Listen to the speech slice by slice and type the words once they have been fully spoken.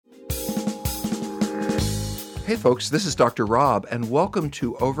Hey folks, this is Dr. Rob, and welcome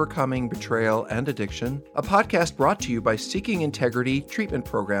to Overcoming Betrayal and Addiction, a podcast brought to you by Seeking Integrity Treatment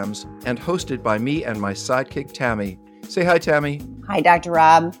Programs and hosted by me and my sidekick, Tammy. Say hi, Tammy. Hi, Dr.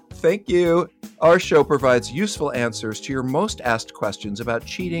 Rob. Thank you. Our show provides useful answers to your most asked questions about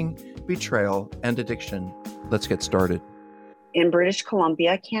cheating, betrayal, and addiction. Let's get started. In British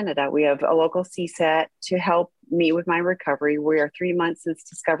Columbia, Canada, we have a local CSAT to help me with my recovery. We are 3 months since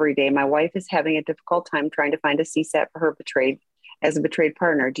Discovery Day. My wife is having a difficult time trying to find a CSAT for her betrayed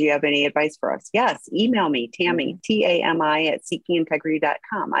partner. Do you have any advice for us? Yes, email me, Tammy, Tami at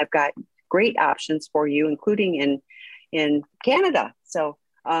seekingintegrity.com. I've got great options for you, including in Canada. So,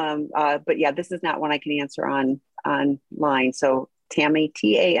 but yeah, this is not one I can answer online. So Tammy,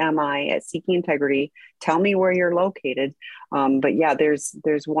 Tami at Seeking Integrity. Tell me where you're located. But yeah, there's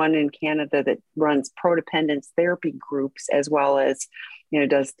one in Canada that runs prodependence therapy groups as well as,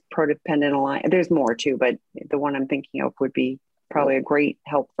 does Prodependent Alliance. There's more too, but the one I'm thinking of would be probably a great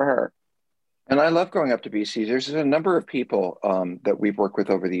help for her. And I love going up to BC. There's a number of people that we've worked with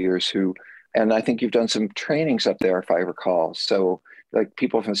over the years and I think you've done some trainings up there, if I recall. So like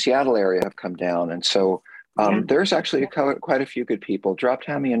people from the Seattle area have come down. And so there's actually quite a few good people. Drop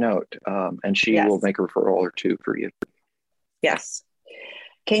Tammy a note and she will make a referral or two for you. Yes.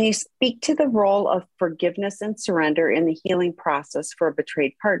 Can you speak to the role of forgiveness and surrender in the healing process for a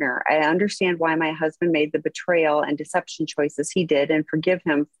betrayed partner? I understand why my husband made the betrayal and deception choices he did and forgive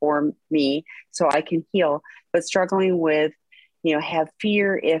him for me so I can heal, but struggling with, have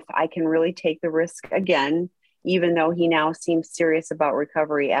fear if I can really take the risk again, even though he now seems serious about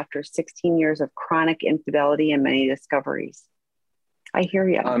recovery after 16 years of chronic infidelity and many discoveries. I hear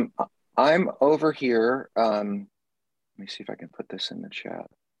you. I'm over here. Let me see if I can put this in the chat.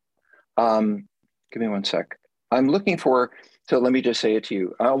 Give me one sec. I'm looking for, so let me just say it to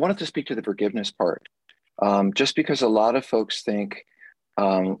you. I wanted to speak to the forgiveness part, just because a lot of folks think,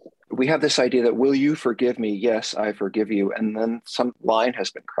 we have this idea that, will you forgive me? Yes, I forgive you. And then some line has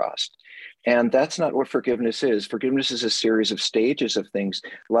been crossed. And that's not what forgiveness is. Forgiveness is a series of stages of things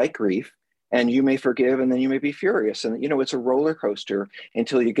like grief. And you may forgive and then you may be furious. And, it's a roller coaster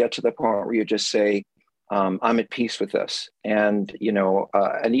until you get to the point where you just say, I'm at peace with this. And,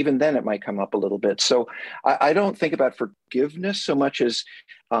 and even then it might come up a little bit. So I don't think about forgiveness so much as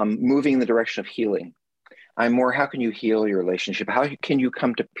moving in the direction of healing. I'm more, how can you heal your relationship? How can you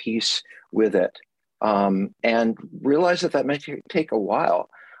come to peace with it? And realize that may take a while.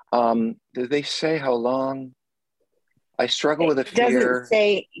 Do they say how long? I struggle with the fear. It doesn't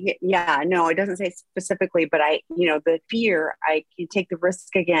say, it doesn't say specifically, but the fear, I can take the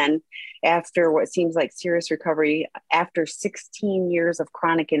risk again after what seems like serious recovery after 16 years of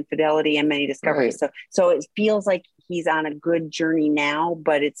chronic infidelity and many discoveries. Right. So it feels like he's on a good journey now,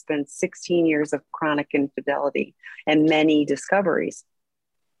 but it's been 16 years of chronic infidelity and many discoveries.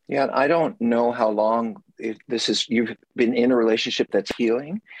 Yeah, I don't know how long you've been in a relationship that's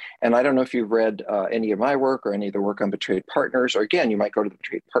healing. And I don't know if you've read any of my work or any of the work on betrayed partners, or again, you might go to the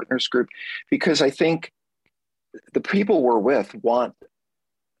betrayed partners group, because I think the people we're with want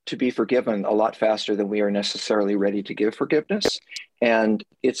to be forgiven a lot faster than we are necessarily ready to give forgiveness. And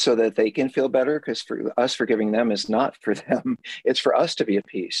it's so that they can feel better, because for us, forgiving them is not for them. It's for us to be at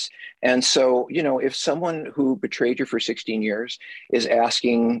peace. And so, if someone who betrayed you for 16 years is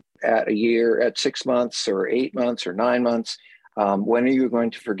asking at a year, at 6 months or 8 months or 9 months, when are you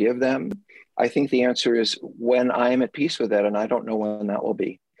going to forgive them? I think the answer is when I am at peace with that. And I don't know when that will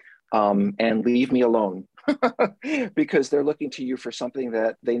be. And leave me alone. Because they're looking to you for something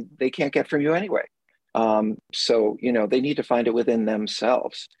that they can't get from you anyway. So, they need to find it within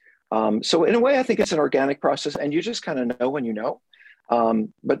themselves. So in a way, I think it's an organic process, and you just kind of know when you know.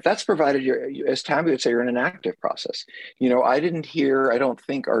 But that's provided as Tammy would say, you're in an active process. I don't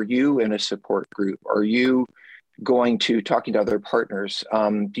think, are you in a support group? Are you talking to other partners?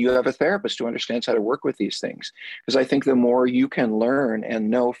 Do you have a therapist who understands how to work with these things? Because I think the more you can learn and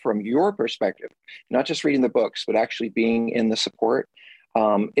know from your perspective, not just reading the books, but actually being in the support,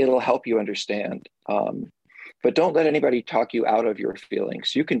 it'll help you understand. But don't let anybody talk you out of your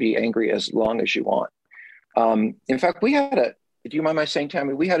feelings. You can be angry as long as you want. In fact, do you mind my saying,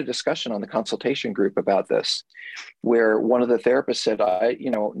 Tammy, we had a discussion on the consultation group about this, where one of the therapists said,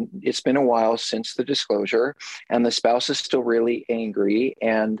 it's been a while since the disclosure and the spouse is still really angry.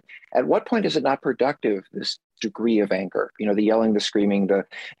 And at what point is it not productive, this degree of anger? The yelling, the screaming, the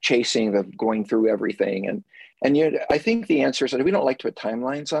chasing, the going through everything. And I think the answer is that we don't like to put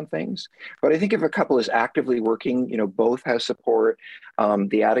timelines on things, but I think if a couple is actively working, both have support,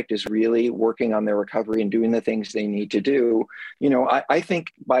 the addict is really working on their recovery and doing the things they need to do, I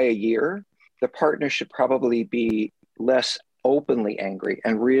think by a year, the partner should probably be less openly angry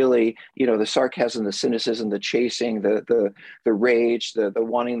and really, the sarcasm, the cynicism, the chasing, the rage, the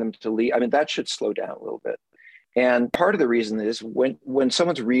wanting them to leave. I mean, that should slow down a little bit. And part of the reason is when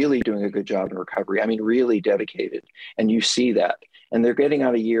someone's really doing a good job in recovery, I mean, really dedicated, and you see that, and they're getting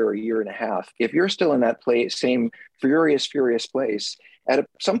out a year and a half, if you're still in that same furious place, at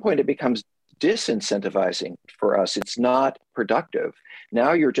some point it becomes disincentivizing for us. It's not productive.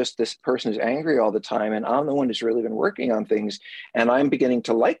 Now you're just this person who's angry all the time, and I'm the one who's really been working on things, and I'm beginning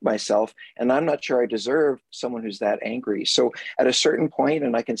to like myself, and I'm not sure I deserve someone who's that angry. So at a certain point,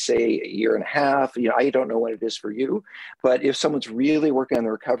 and I can say a year and a half, I don't know what it is for you, but if someone's really working on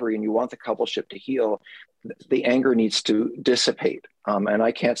the recovery and you want the coupleship to heal, the anger needs to dissipate. And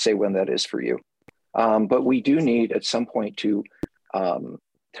I can't say when that is for you. But we do need at some point to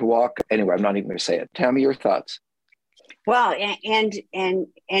walk. Anyway, I'm not even going to say it. Tammy, your thoughts? Well, and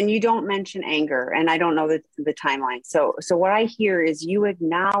you don't mention anger, and I don't know the timeline. So what I hear is you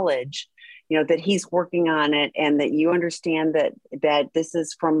acknowledge, that he's working on it, and that you understand that this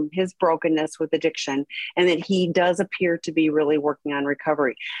is from his brokenness with addiction, and that he does appear to be really working on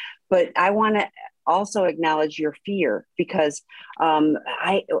recovery. But I want to also acknowledge your fear, because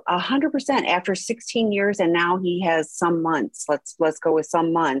I 100% after 16 years, and now he has some months, let's go with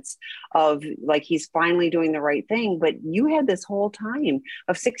some months of like, he's finally doing the right thing. But you had this whole time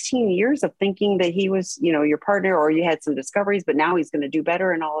of 16 years of thinking that he was, your partner, or you had some discoveries, but now he's going to do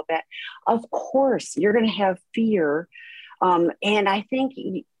better and all of that. Of course, you're going to have fear. And I think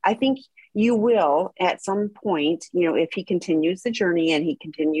you will at some point, if he continues the journey and he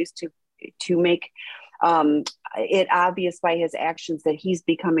continues to make it obvious by his actions that he's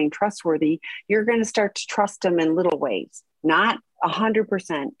becoming trustworthy, you're going to start to trust him in little ways, not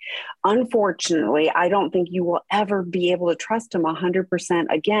 100%. Unfortunately, I don't think you will ever be able to trust him 100%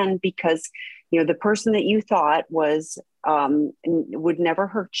 again, because, the person that you thought was, would never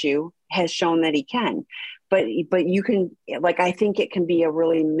hurt you has shown that he can. But you can, I think it can be a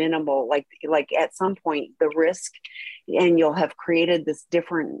really minimal, like at some point the risk, and you'll have created this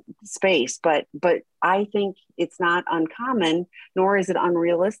different space. But I think it's not uncommon, nor is it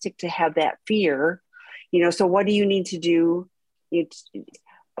unrealistic to have that fear, so what do you need to do?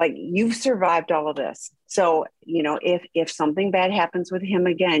 You've survived all of this. So, if something bad happens with him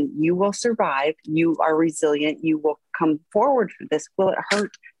again, you will survive. You are resilient. You will come forward for this. Will it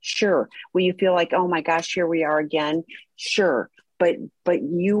hurt? Sure. Will you feel like, oh my gosh, here we are again? Sure. But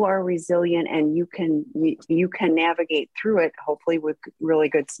you are resilient, and you can navigate through it, hopefully with really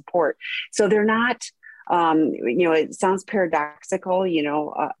good support. So they're not, it sounds paradoxical,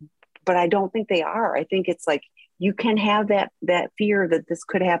 but I don't think they are. I think it's like, you can have that fear that this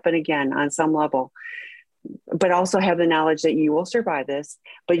could happen again on some level, but also have the knowledge that you will survive this.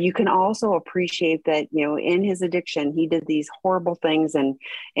 But you can also appreciate that, in his addiction, he did these horrible things,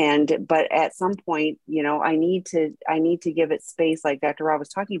 but at some point, I need to give it space, like Dr. Rob was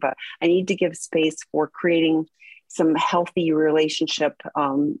talking about. I need to give space for creating some healthy relationship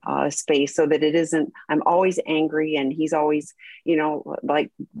space, so that it isn't, I'm always angry and he's always, that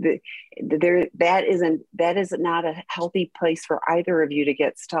is not a healthy place for either of you to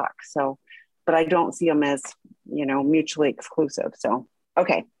get stuck. So, but I don't see them as, mutually exclusive. So,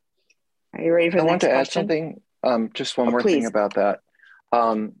 okay. Are you ready for the next question? I want to add something, just one more thing about that.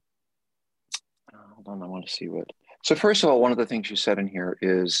 Hold on, I want to see so first of all, one of the things you said in here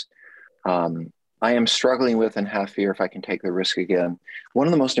is, I am struggling with and have fear if I can take the risk again. One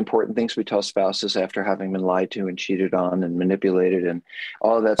of the most important things we tell spouses after having been lied to and cheated on and manipulated and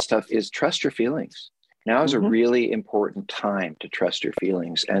all of that stuff is trust your feelings. Now is a really important time to trust your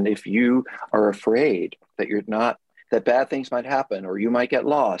feelings. And if you are afraid that that bad things might happen, or you might get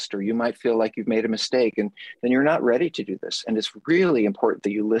lost, or you might feel like you've made a mistake, and then you're not ready to do this. And it's really important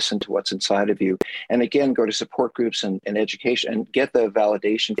that you listen to what's inside of you. And again, go to support groups and education and get the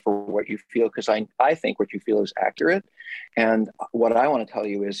validation for what you feel, because I think what you feel is accurate. And what I want to tell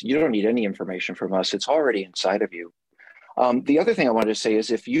you is you don't need any information from us. It's already inside of you. The other thing I wanted to say is,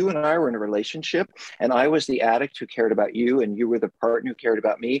 if you and I were in a relationship and I was the addict who cared about you and you were the partner who cared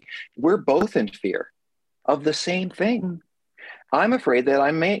about me, we're both in fear of the same thing. I'm afraid that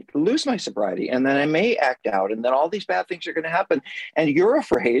I may lose my sobriety, and then I may act out, and then all these bad things are going to happen. And you're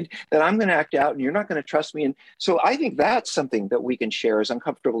afraid that I'm going to act out and you're not going to trust me. And so I think that's something that we can share, as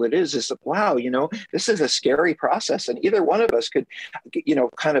uncomfortable it is that, wow, this is a scary process. And either one of us could,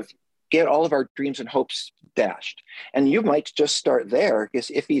 kind of get all of our dreams and hopes dashed. And you might just start there,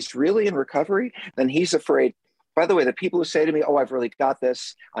 because if he's really in recovery, then he's afraid. By the way, the people who say to me, oh, I've really got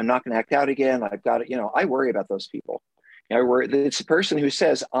this, I'm not going to act out again, I've got it, I worry about those people, Where it's the person who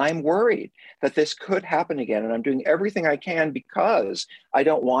says, I'm worried that this could happen again, and I'm doing everything I can because I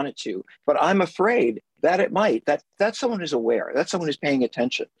don't want it to, but I'm afraid that it might. That's someone who's aware. That's someone who's paying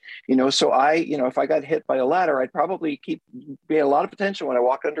attention. So if I got hit by a ladder, I'd probably pay a lot of attention when I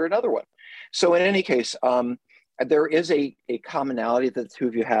walk under another one. So in any case, there is a commonality that the two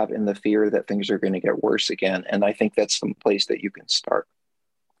of you have in the fear that things are going to get worse again. And I think that's some place that you can start.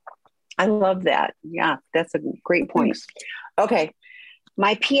 I love that. Yeah, that's a great point. Thanks. Okay.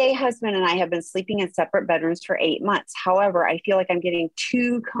 My PA husband and I have been sleeping in separate bedrooms for 8 months. However, I feel like I'm getting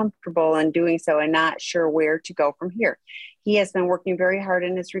too comfortable in doing so and not sure where to go from here. He has been working very hard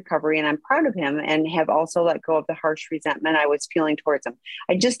in his recovery, and I'm proud of him and have also let go of the harsh resentment I was feeling towards him.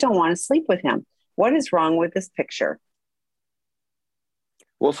 I just don't want to sleep with him. What is wrong with this picture?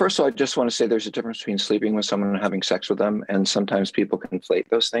 Well, first of all, I just want to say there's a difference between sleeping with someone and having sex with them. And sometimes people conflate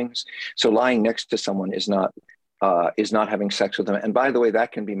those things. So lying next to someone is not having sex with them. And by the way,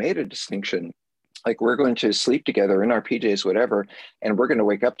 that can be made a distinction. Like, we're going to sleep together in our PJs, whatever, and we're going to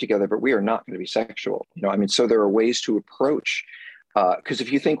wake up together, but we are not going to be sexual. So there are ways to approach, because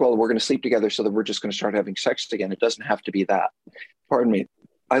if you think, well, we're going to sleep together so that we're just going to start having sex again, it doesn't have to be that. Pardon me.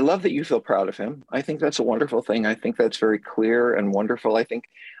 I love that you feel proud of him. I think that's a wonderful thing. I think that's very clear and wonderful.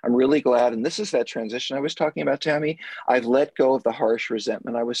 I'm really glad. And this is that transition I was talking about, Tammy. I've let go of the harsh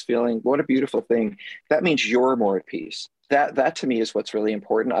resentment I was feeling. What a beautiful thing. That means you're more at peace. That to me is what's really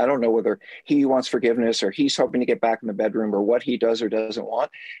important. I don't know whether he wants forgiveness or he's hoping to get back in the bedroom or what he does or doesn't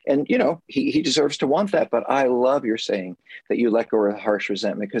want. And, he deserves to want that. But I love your saying that you let go of the harsh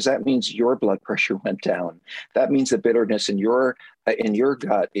resentment, because that means your blood pressure went down. That means the bitterness in your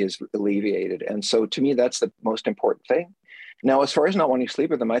gut is alleviated. And so to me, that's the most important thing. Now, as far as not wanting to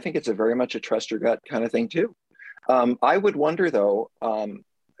sleep with them, I think it's a very much a trust your gut kind of thing too. I would wonder though,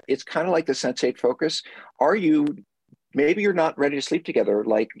 it's kind of like the sensate focus. Maybe you're not ready to sleep together,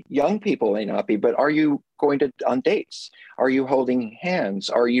 like young people may not be, but are you going on dates? Are you holding hands?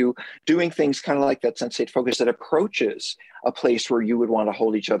 Are you doing things kind of like that sensate focus that approaches a place where you would want to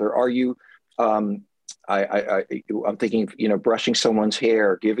hold each other? Are you, I'm thinking, brushing someone's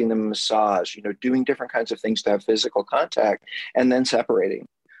hair, giving them a massage, doing different kinds of things to have physical contact and then separating.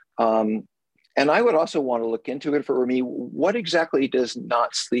 And I would also want to look into it for me. What exactly does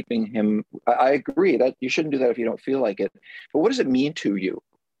not sleeping him? I agree that you shouldn't do that if you don't feel like it. But what does it mean to you?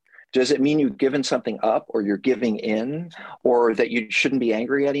 Does it mean you've given something up, or you're giving in, or that you shouldn't be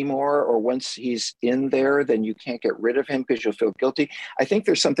angry anymore? Or once he's in there, then you can't get rid of him because you'll feel guilty? I think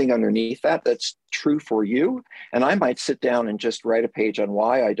there's something underneath that's true for you. And I might sit down and just write a page on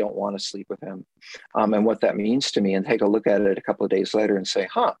why I don't want to sleep with him, and what that means to me, and take a look at it a couple of days later and say,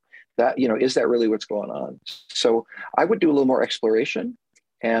 that, is that really what's going on? So I would do a little more exploration,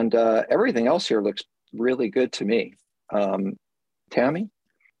 and everything else here looks really good to me. Tammy?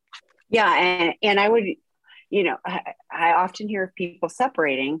 Yeah. And I would, I often hear of people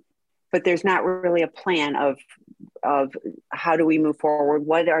separating, but there's not really a plan of how do we move forward?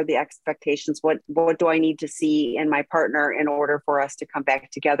 What are the expectations? What do I need to see in my partner in order for us to come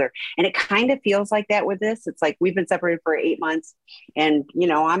back together? And it kind of feels like that with this. It's like we've been separated for 8 months, and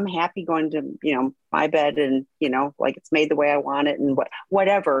I'm happy going to my bed, and like it's made the way I want it, and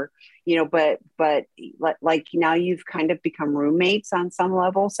whatever, but like now you've kind of become roommates on some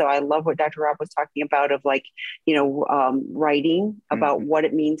level. So I love what Dr. Rob was talking about of like, writing about what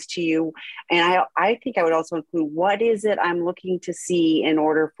it means to you. And I think I would also include, what is it I'm looking to see in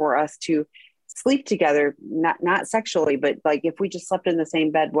order for us to sleep together, not sexually, but like if we just slept in the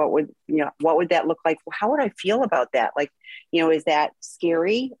same bed, what would that look like? How would I feel about that? Like, is that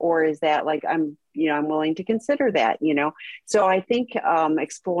scary, or is that like, I'm willing to consider that, So I think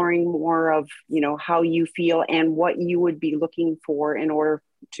exploring more of, how you feel and what you would be looking for in order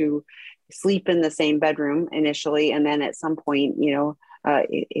to sleep in the same bedroom initially. And then at some point,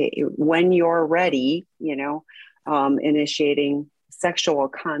 when you're ready, initiating sexual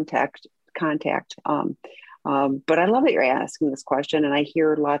contact. But I love that you're asking this question, and I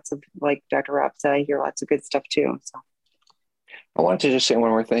hear lots of, like Dr. Rob said, I hear lots of good stuff too. So I wanted to just say one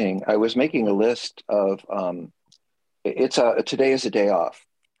more thing. I was making a list of, today is a day off.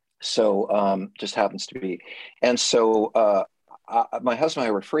 So just happens to be. And so my husband and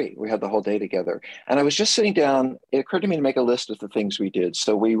I were free. We had the whole day together. And I was just sitting down. It occurred to me to make a list of the things we did.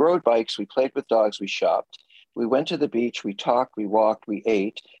 So we rode bikes, we played with dogs, we shopped. We went to the beach, we talked, we walked, we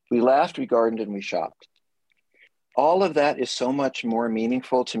ate, we laughed, we gardened, and we shopped. All of that is so much more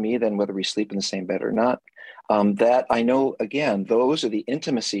meaningful to me than whether we sleep in the same bed or not. That I know, again, those are the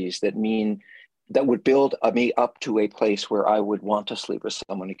intimacies that mean that would build me up to a place where I would want to sleep with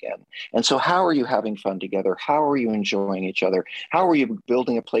someone again. And so how are you having fun together? How are you enjoying each other? How are you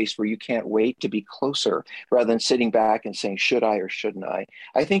building a place where you can't wait to be closer rather than sitting back and saying, should I or shouldn't I?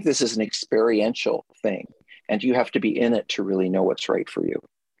 I think this is an experiential thing, and you have to be in it to really know what's right for you.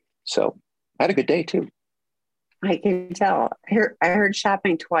 So I had a good day too. I can tell. I heard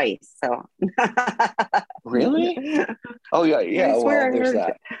shopping twice. So Really? Oh yeah, yeah. I swear Well, there's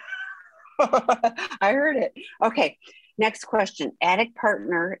that. I heard it. Okay. Next question. Addict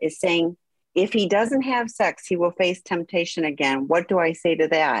partner is saying if he doesn't have sex, he will face temptation again. What do I say to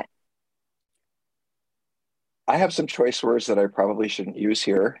that? I have some choice words that I probably shouldn't use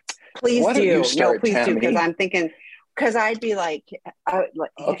here. Please Why don't you do. start, No, please do, Tammy? because I'm thinking, because I'd be like,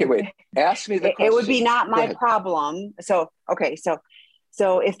 Okay, wait. Ask me the question. It would be not Go my ahead. problem. So, okay.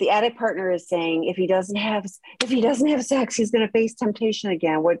 So if the addict partner is saying if he doesn't have sex, he's going to face temptation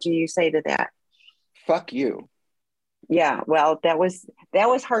again. What do you say to that? Fuck you. Yeah, well, that was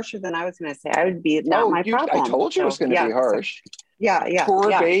harsher than I was going to say. I would be not my problem. I told you it was going to be harsh. Yeah. Poor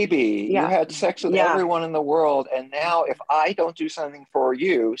baby. Yeah. You had sex with everyone in the world. And now if I don't do something for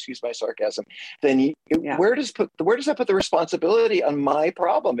you, excuse my sarcasm, then where does that put the responsibility on my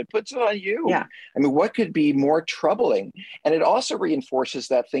problem? It puts it on you. Yeah. I mean, what could be more troubling? And it also reinforces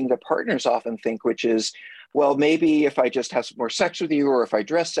that thing that partners often think, which is, well, maybe if I just have some more sex with you, or if I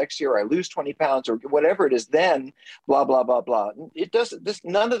dress sexier, or I lose 20 pounds, or whatever it is, then blah, blah, blah, blah.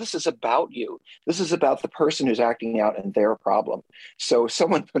 None of this is about you. This is about the person who's acting out and their problem. So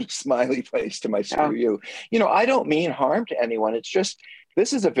someone put a smiley face to my screw you. You know, I don't mean harm to anyone. It's just,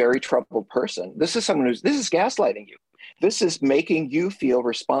 this is a very troubled person. This is this is gaslighting you. This is making you feel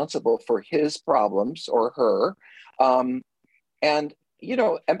responsible for his problems or her. And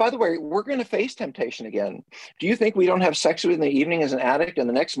by the way, we're going to face temptation again. Do you think we don't have sex in the evening as an addict, and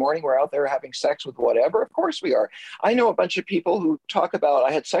the next morning we're out there having sex with whatever? Of course we are. I know a bunch of people who talk about,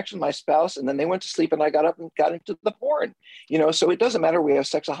 I had sex with my spouse and then they went to sleep and I got up and got into the porn. So it doesn't matter. We have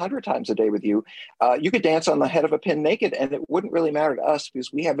sex 100 times a day with you. You could dance on the head of a pin naked and it wouldn't really matter to us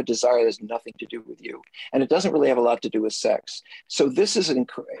because we have a desire that has nothing to do with you. And it doesn't really have a lot to do with sex. So this is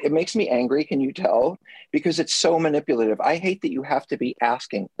it makes me angry, can you tell? Because it's so manipulative. I hate that you have to be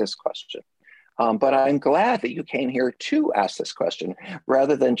asking this question. But I'm glad that you came here to ask this question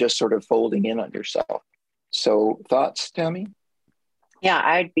rather than just sort of folding in on yourself. So thoughts, Tammy? Yeah,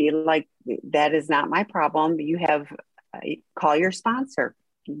 I'd be like, that is not my problem. You have, call your sponsor.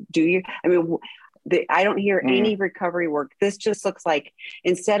 I don't hear any recovery work. This just looks like,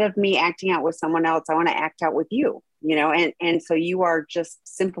 instead of me acting out with someone else, I want to act out with you, and so you are just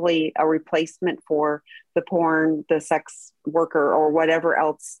simply a replacement for the porn, the sex worker, or whatever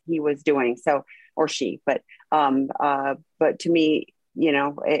else he was doing. So, or she, but to me,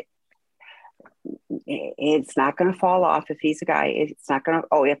 it's not going to fall off if he's a guy. It's not going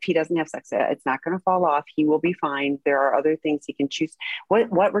to, if he doesn't have sex, it's not going to fall off. He will be fine. There are other things he can choose.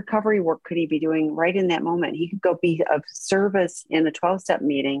 What recovery work could he be doing right in that moment? He could go be of service in a 12-step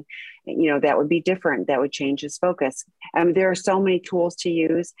meeting. That would be different. That would change his focus. There are so many tools to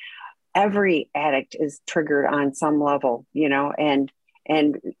use. Every addict is triggered on some level, and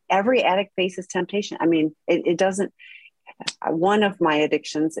every addict faces temptation. It doesn't. One of my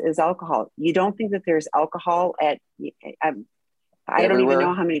addictions is alcohol. You don't think that there's alcohol I don't even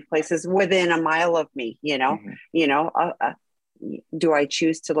know how many places within a mile of me, do I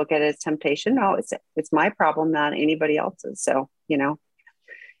choose to look at it as temptation? No, it's my problem, not anybody else's. So,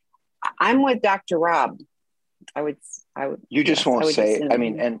 I'm with Dr. Rob. I would. You just won't say.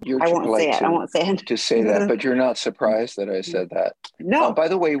 And you're I won't say it. I won't say it to say that, but you're not surprised that I said that. No. By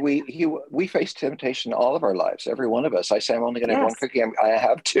the way, we face temptation all of our lives. Every one of us. I say I'm only going to have one cookie. I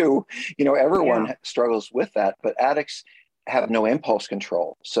have two. Everyone struggles with that, but addicts have no impulse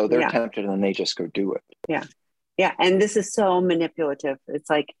control, so they're tempted and they just go do it. Yeah. Yeah. And this is so manipulative. It's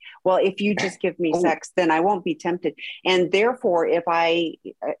like, well, if you just give me sex, then I won't be tempted. And therefore, if I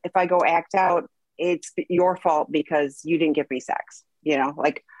go act out, it's your fault because you didn't give me sex.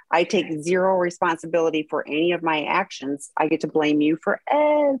 I take zero responsibility for any of my actions. I get to blame you for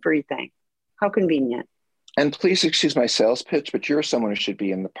everything. How convenient. And please excuse my sales pitch, but you're someone who should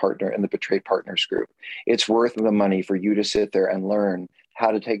be in the Betrayed Partners group. It's worth the money for you to sit there and learn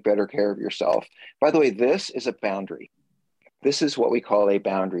how to take better care of yourself. By the way, this is a boundary. This is what we call a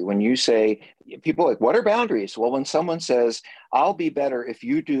boundary. When you say, people are like, what are boundaries? Well, when someone says, I'll be better if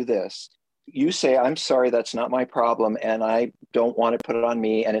you do this, you say, I'm sorry, that's not my problem. And I don't want to put it on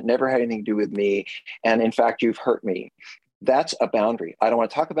me. And it never had anything to do with me. And in fact, you've hurt me. That's a boundary. I don't want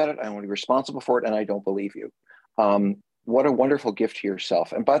to talk about it. I don't want to be responsible for it. And I don't believe you. what a wonderful gift to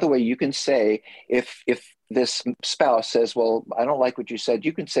yourself. And by the way, you can say, if this spouse says, well, I don't like what you said,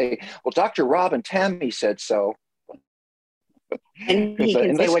 you can say, well, Dr. Rob and Tammy said so. And he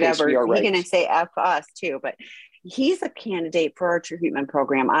can say whatever. He right. Can say F us too, but he's a candidate for our treatment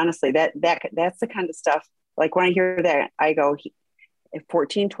program. Honestly, that's the kind of stuff. Like when I hear that, I go,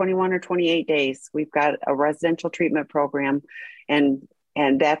 14, 21, or 28 days, we've got a residential treatment program. And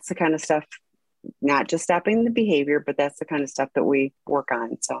that's the kind of stuff, not just stopping the behavior, but that's the kind of stuff that we work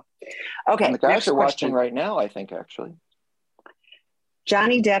on. So, okay. And the guys are watching right now, I think, actually.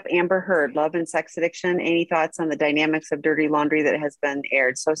 Johnny Depp, Amber Heard, love and sex addiction. Any thoughts on the dynamics of dirty laundry that has been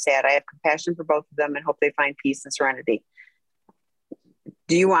aired? So sad. I have compassion for both of them and hope they find peace and serenity.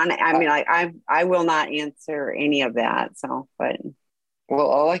 Do you want to, I mean, I will not answer any of that. So, but. Well,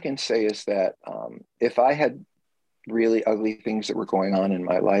 all I can say is that if I had really ugly things that were going on in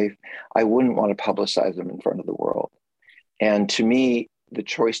my life, I wouldn't want to publicize them in front of the world. And to me, the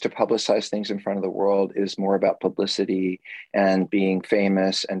choice to publicize things in front of the world is more about publicity and being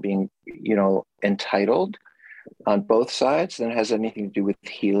famous and being, entitled on both sides than it has anything to do with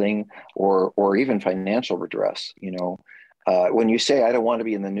healing or even financial redress. When you say, I don't want to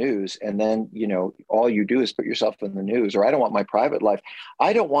be in the news, and then, all you do is put yourself in the news, or I don't want my private life.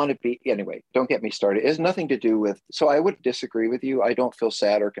 I don't want to be, anyway, don't get me started. It has nothing to do with, so I would disagree with you. I don't feel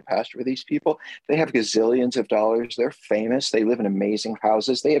sad or compassionate for these people. They have gazillions of dollars. They're famous. They live in amazing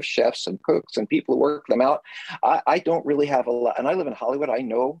houses. They have chefs and cooks and people who work them out. I don't really have a lot, and I live in Hollywood. I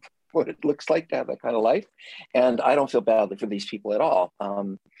know what it looks like to have that kind of life. And I don't feel badly for these people at all.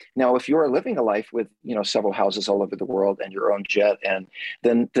 Now, if you are living a life with, several houses all over the world and your own jet, and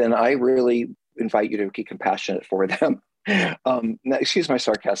then I really invite you to be compassionate for them. Now, excuse my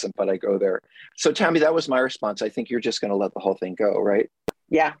sarcasm, but I go there. So Tammy, that was my response. I think you're just going to let the whole thing go, right?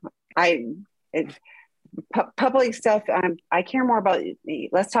 Yeah. Public stuff. I care more about,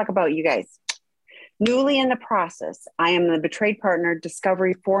 let's talk about you guys. Newly in the process, I am the betrayed partner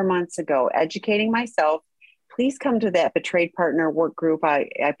discovery 4 months ago, educating myself. Please come to that betrayed partner work group.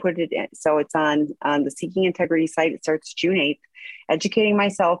 I put it in, so it's on the Seeking Integrity site. It starts June 8th. Educating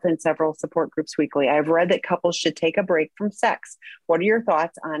myself in several support groups weekly. I've read that couples should take a break from sex. What are your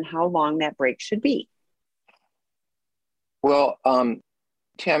thoughts on how long that break should be? Well,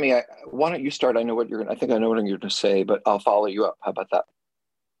 Tammy, why don't you start? I think I know what you're going to say, but I'll follow you up. How about that?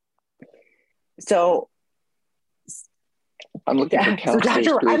 So I'm looking for counselors.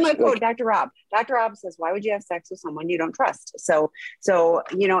 So I might quote Dr. Rob. Dr. Rob says, why would you have sex with someone you don't trust? So,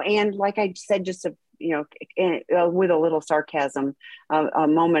 and like I said, just with a little sarcasm a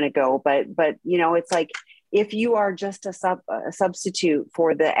moment ago, but it's like, if you are just a substitute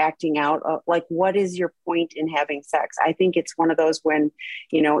for the acting out, like, what is your point in having sex? I think it's one of those when,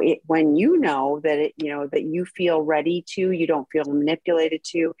 when that that you feel ready to, you don't feel manipulated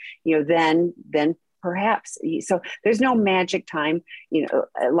to, then perhaps. So there's no magic time.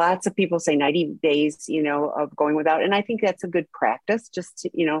 Lots of people say 90 days, of going without. And I think that's a good practice, just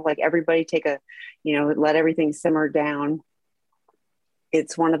to, like everybody take let everything simmer down.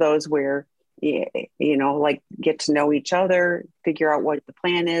 It's one of those where, like, get to know each other, figure out what the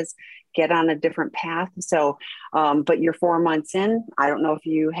plan is, get on a different path. So, but you're 4 months in, I don't know if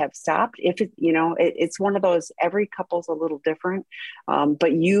you have stopped. If it's one of those, every couple's a little different.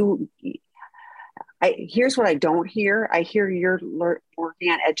 But here's what I don't hear. I hear you're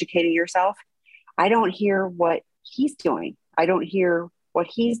working on educating yourself. I don't hear what he's doing. I don't hear what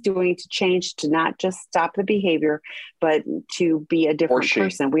he's doing to change, to not just stop the behavior, but to be a different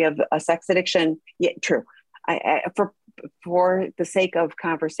person. We have a sex addiction. Yeah, true. For the sake of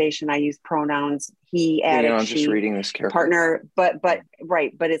conversation, I use pronouns. He, addict, I'm just reading this carefully. Partner, but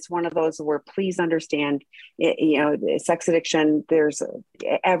right. But it's one of those where, please understand, sex addiction,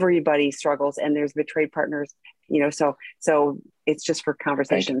 everybody struggles, and there's betrayed partners, so it's just for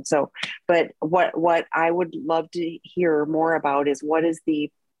conversation. So, but what I would love to hear more about is, what is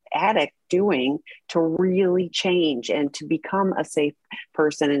the addict doing to really change and to become a safe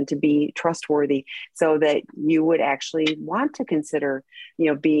person and to be trustworthy, so that you would actually want to consider,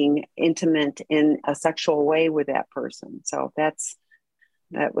 being intimate in a sexual way with that person. So that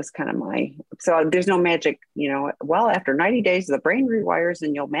was kind of so there's no magic, well, after 90 days, the brain rewires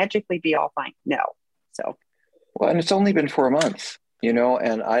and you'll magically be all fine. No. So. Well, and it's only been 4 months,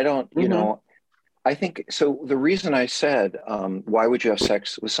 and I don't, I think, so the reason I said, why would you have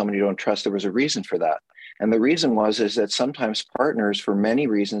sex with someone you don't trust? There was a reason for that. And the reason is that sometimes partners, for many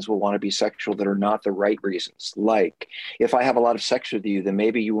reasons, will want to be sexual that are not the right reasons. Like, if I have a lot of sex with you, then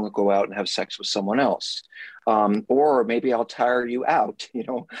maybe you won't go out and have sex with someone else. Or maybe I'll tire you out,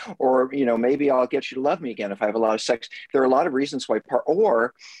 or, maybe I'll get you to love me again if I have a lot of sex. There are a lot of reasons why,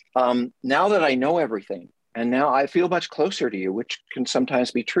 now that I know everything, and now I feel much closer to you, which can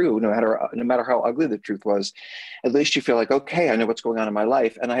sometimes be true, no matter how ugly the truth was. At least you feel like, okay, I know what's going on in my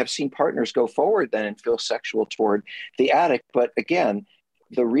life. And I have seen partners go forward then and feel sexual toward the addict. But again,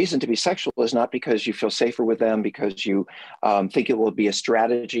 the reason to be sexual is not because you feel safer with them, because you think it will be a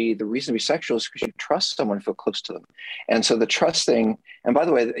strategy. The reason to be sexual is because you trust someone, feel close to them. And so the trust thing, and by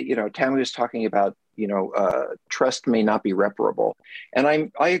the way, Tammy was talking about, trust may not be reparable.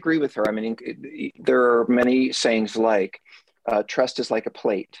 And I agree with her. I mean, there are many sayings like, trust is like a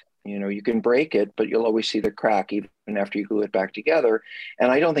plate. You can break it, but you'll always see the crack even after you glue it back together. And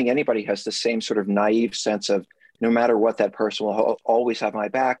I don't think anybody has the same sort of naive sense of, no matter what, that person will always have my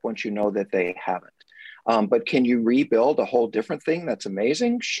back once you know that they haven't. But can you rebuild a whole different thing that's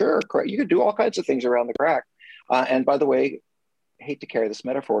amazing? Sure, you could do all kinds of things around the crack. And by the way, I hate to carry this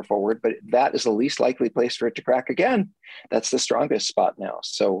metaphor forward, but that is the least likely place for it to crack again. That's the strongest spot now.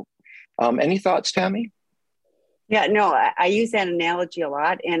 So any thoughts, Tammy? Yeah, no, I use that analogy a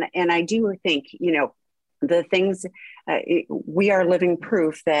lot. And I do think, the things, we are living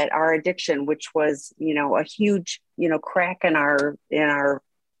proof that our addiction, which was, a huge, crack in our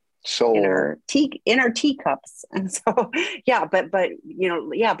soul, in our teacups. And so,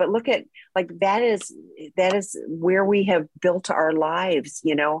 but look at, like, that is where we have built our lives,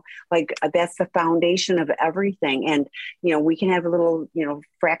 like that's the foundation of everything. And, we can have a little,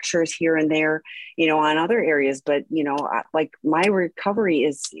 fractures here and there, on other areas, but, like my recovery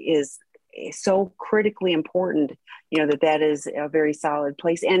is so critically important, that is a very solid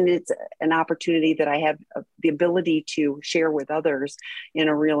place. And it's an opportunity that I have the ability to share with others in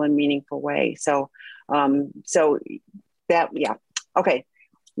a real and meaningful way. So, Okay.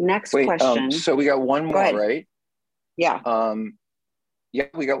 Next question. So we got one more, right? Yeah. Yeah,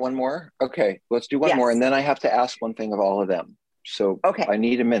 we got one more. Okay. Let's do one more. And then I have to ask one thing of all of them. So okay. I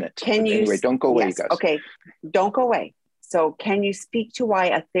need a minute. Anyway, don't go away, you guys. Okay. Don't go away. So can you speak to why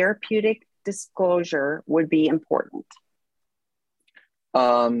a therapeutic disclosure would be important?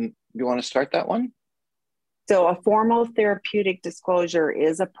 You want to start that one? So a formal therapeutic disclosure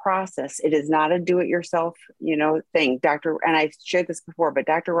is a process. It is not a do-it-yourself, thing. And I've shared this before, but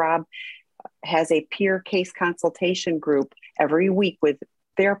Dr. Rob has a peer case consultation group every week with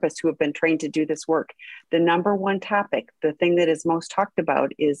therapists who have been trained to do this work. The number one topic, the thing that is most talked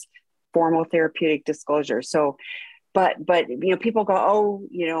about, is formal therapeutic disclosure. So But people go,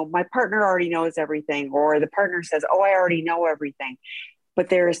 my partner already knows everything, or the partner says, oh, I already know everything. But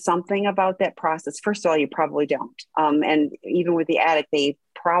there is something about that process. First of all, you probably don't. And even with the addict, they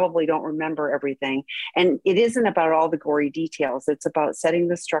probably don't remember everything. And it isn't about all the gory details. It's about setting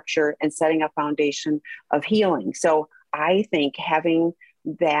the structure and setting a foundation of healing. So I think having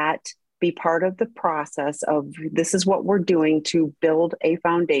that be part of the process of, this is what we're doing to build a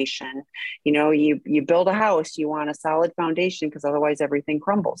foundation. You build a house, you want a solid foundation, because otherwise everything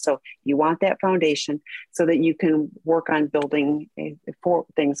crumbles. So you want that foundation so that you can work on building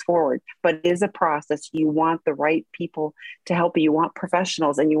things forward. But it is a process. You want the right people to help you. You want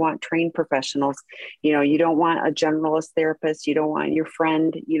professionals, and you want trained professionals. You don't want a generalist therapist. You don't want your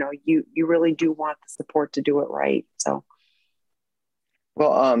friend. You really do want the support to do it right. So.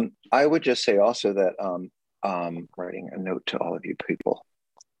 Well, I would just say also that writing a note to all of you people.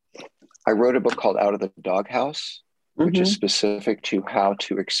 I wrote a book called Out of the Doghouse, which is specific to how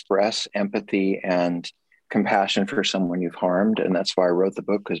to express empathy and compassion for someone you've harmed. And that's why I wrote the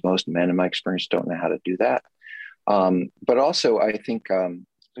book, because most men in my experience don't know how to do that. But also, I think I'm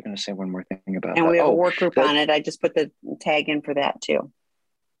going to say one more thing about and that. We have a work group on it. I just put the tag in for that too.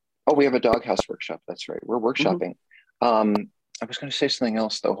 Oh, we have a doghouse workshop. That's right. We're workshopping. I was going to say something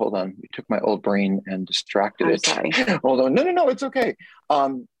else, though. Hold on. You took my old brain and distracted it. Sorry. Hold on. No, it's okay.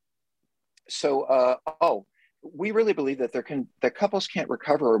 We really believe that couples can't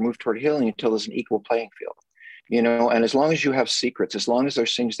recover or move toward healing until there's an equal playing field. And as long as you have secrets, as long as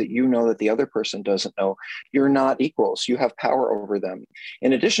there's things that that the other person doesn't know, you're not equals. You have power over them.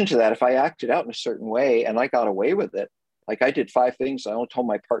 In addition to that, if I acted out in a certain way and I got away with it, like I did 5 things, I only told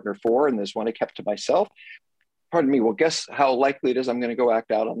my partner 4, and there's one I kept to myself. Pardon me, well, guess how likely it is I'm going to go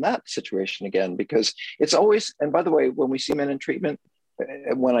act out on that situation again, because it's always, and by the way, when we see men in treatment,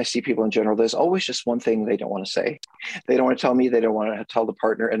 when I see people in general, there's always just one thing they don't want to say. They don't want to tell me, they don't want to tell the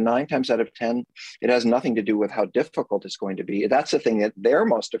partner. And 9 times out of 10, it has nothing to do with how difficult it's going to be. That's the thing that they're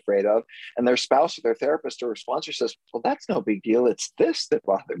most afraid of. And their spouse or their therapist or sponsor says, well, that's no big deal. It's this that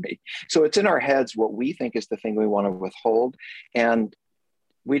bothered me. So it's in our heads what we think is the thing we want to withhold. And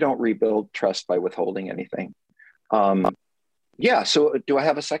we don't rebuild trust by withholding anything. So do I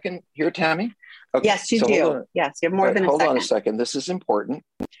have a second here, Tammy? Okay, yes, you do. Yes, you have more than a second. Hold on a second. This is important.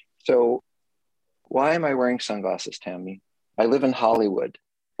 So why am I wearing sunglasses, Tammy? I live in Hollywood.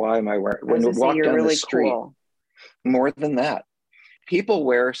 Why am I wearing? When you walk down really the street, cool. More than that, people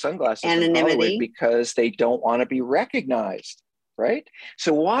wear sunglasses in Hollywood because they don't want to be recognized, right?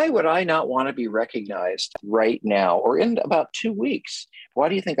 So why would I not want to be recognized right now or in about 2 weeks? Why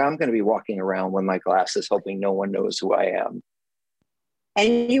do you think I'm going to be walking around with my glasses, hoping no one knows who I am?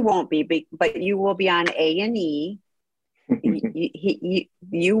 And you won't be, but you will be on A&E.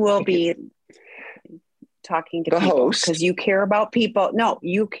 You will be talking to the people host because you care about people. No,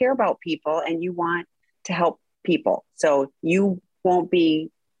 you care about people and you want to help people. So you won't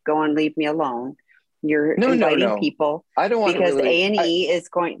be going, leave me alone. You're inviting people. I don't want because to really, A&E is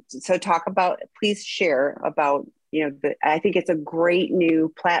going to, so talk about, please share about, I think it's a great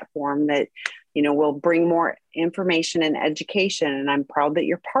new platform that, will bring more information and education. And I'm proud that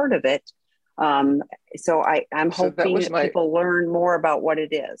you're part of it. So I'm hoping that people learn more about what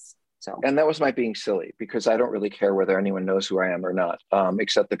it is. And that was my being silly, because I don't really care whether anyone knows who I am or not,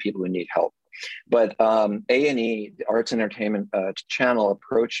 except the people who need help. But A&E, the Arts and Entertainment Channel,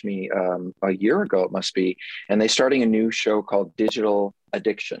 approached me a year ago, it must be, and they're starting a new show called Digital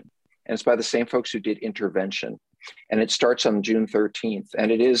Addiction. And it's by the same folks who did Intervention. And it starts on June 13th.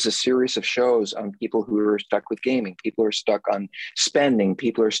 And it is a series of shows on people who are stuck with gaming. People are stuck on spending.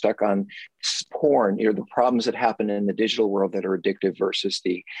 People are stuck on porn, the problems that happen in the digital world that are addictive versus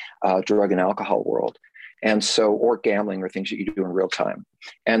the drug and alcohol world. And so, or gambling, or things that you do in real time.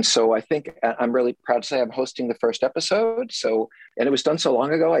 And so I think I'm really proud to say I'm hosting the first episode. So, and it was done so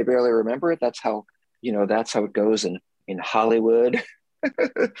long ago, I barely remember it. That's how it goes in Hollywood.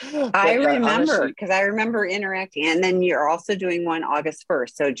 I remember, because I remember interacting. And then you're also doing one August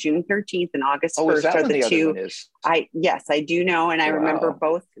 1st. So June 13th and August 1st are the two. Yes, I do know. And I remember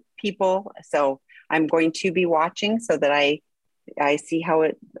both people. So I'm going to be watching so that I see how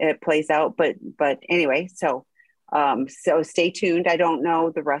it plays out. But anyway, so stay tuned. I don't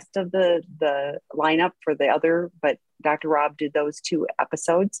know the rest of the lineup for the other, but Dr. Rob did those 2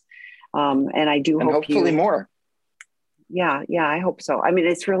 episodes. And I do hope hopefully more. Yeah, I hope so. I mean,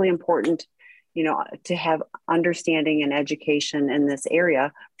 it's really important, to have understanding and education in this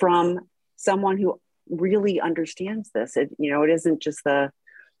area from someone who really understands this. It isn't just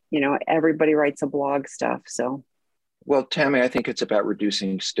everybody writes a blog stuff. So. Well, Tammy, I think it's about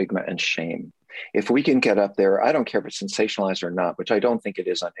reducing stigma and shame. If we can get up there, I don't care if it's sensationalized or not, which I don't think it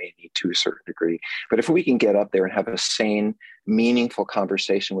is on A&E to a certain degree, but if we can get up there and have a sane, meaningful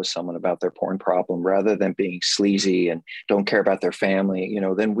conversation with someone about their porn problem, rather than being sleazy and don't care about their family,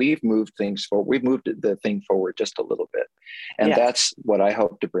 then we've moved things forward. We've moved the thing forward just a little bit. And That's what I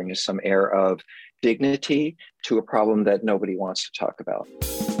hope to bring, is some air of dignity to a problem that nobody wants to talk about.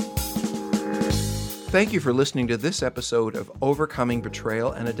 Thank you for listening to this episode of Overcoming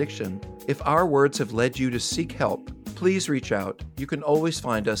Betrayal and Addiction. If our words have led you to seek help, please reach out. You can always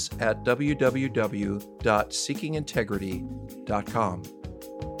find us at www.seekingintegrity.com.